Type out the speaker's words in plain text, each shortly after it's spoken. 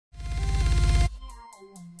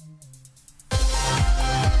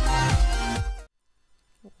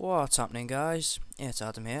What's happening, guys? It's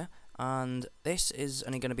Adam here, and this is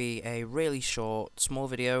only going to be a really short, small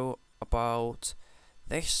video about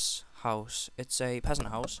this house. It's a peasant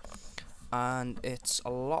house, and it's a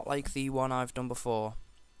lot like the one I've done before.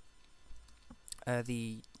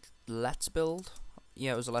 The Let's Build.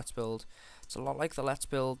 Yeah, it was a Let's Build. It's a lot like the Let's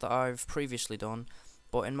Build that I've previously done,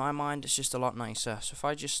 but in my mind it's just a lot nicer. So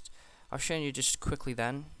I've shown you just quickly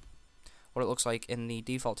then what it looks like in the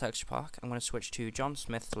default texture pack. I'm going to switch to John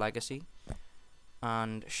Smith Legacy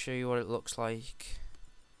and show you what it looks like.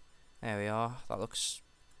 There we are. That looks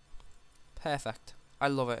perfect. I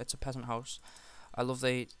love it. It's a peasant house. I love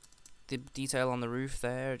the detail on the roof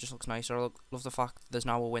there. It just looks nicer. I love the fact that there's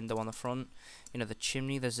now a window on the front. You know, the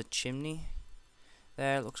chimney. There's a chimney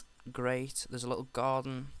there. It looks great. There's a little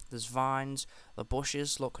garden. There's vines. The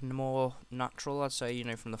bushes look more natural, I'd say, you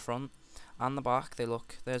know, from the front and the back.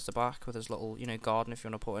 There's the back with his little, you know, garden if you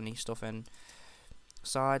want to put any stuff in.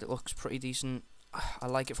 Side, it looks pretty decent. I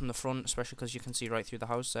like it from the front, especially because you can see right through the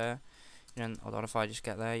house there. You know, hold on, if I just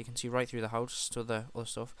get there, you can see right through the house to the other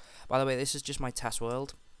stuff. By the way, this is just my test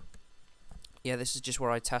world. Yeah, this is just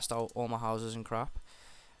where I test out all my houses and crap.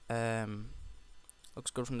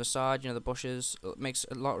 Looks good from the side, you know, the bushes. It makes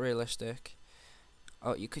it a lot realistic.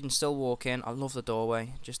 Oh, you can still walk in. I love the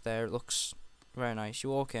doorway just there. It looks very nice. You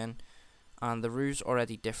walk in, and the roof's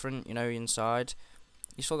already different, you know, inside.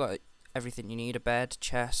 You still got everything you need, a bed,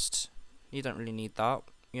 chest. You don't really need that.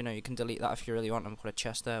 You know, you can delete that if you really want and put a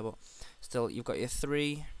chest there, but still, you've got your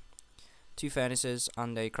two furnaces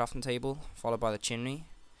and a crafting table, followed by the chimney.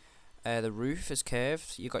 The roof is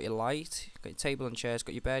curved. You've got your light, got your table and chairs,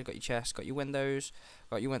 got your bed, got your chest, got your windows.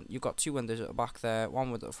 You've got two windows at the back there, one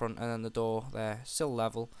with the front, and then the door there, still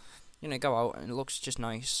level. You know, go out and it looks just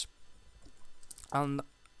nice. And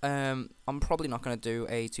I'm probably not going to do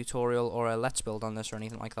a tutorial or a let's build on this or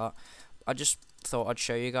anything like that. I just thought I'd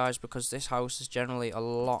show you guys because this house is generally a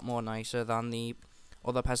lot more nicer than the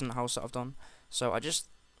other peasant house that I've done. So it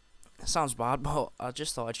sounds bad, but I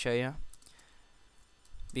just thought I'd show you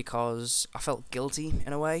because I felt guilty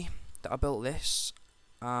in a way that I built this,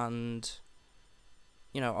 and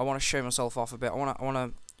you know, I want to show myself off a bit. I want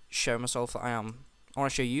to show myself that I want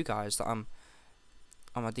to show you guys that I'm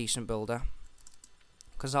a decent builder.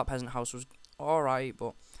 Because that peasant house was alright,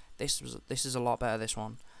 but this is a lot better, this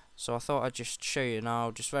one. So I thought I'd just show you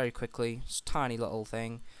now, just very quickly. It's a tiny little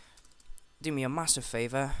thing. Do me a massive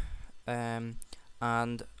favour, and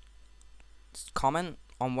comment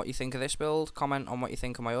on what you think of this build. Comment on what you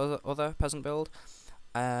think of my other peasant build.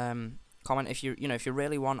 Comment if you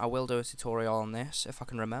really want. I will do a tutorial on this if I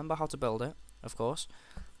can remember how to build it, of course.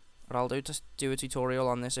 But I'll do a tutorial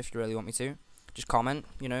on this if you really want me to. Just comment,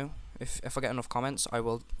 you know. If I get enough comments, I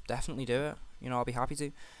will definitely do it. You know, I'll be happy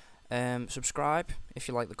to. Subscribe if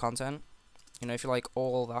you like the content. You know, if you like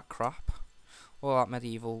all that crap, all that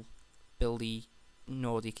medieval, buildy,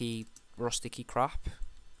 Nordic-y, rustic-y crap.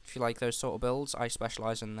 If you like those sort of builds, I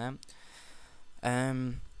specialise in them.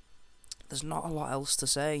 There's not a lot else to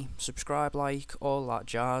say. Subscribe, like, all that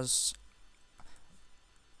jazz.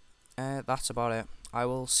 That's about it. I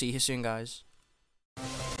will see you soon, guys.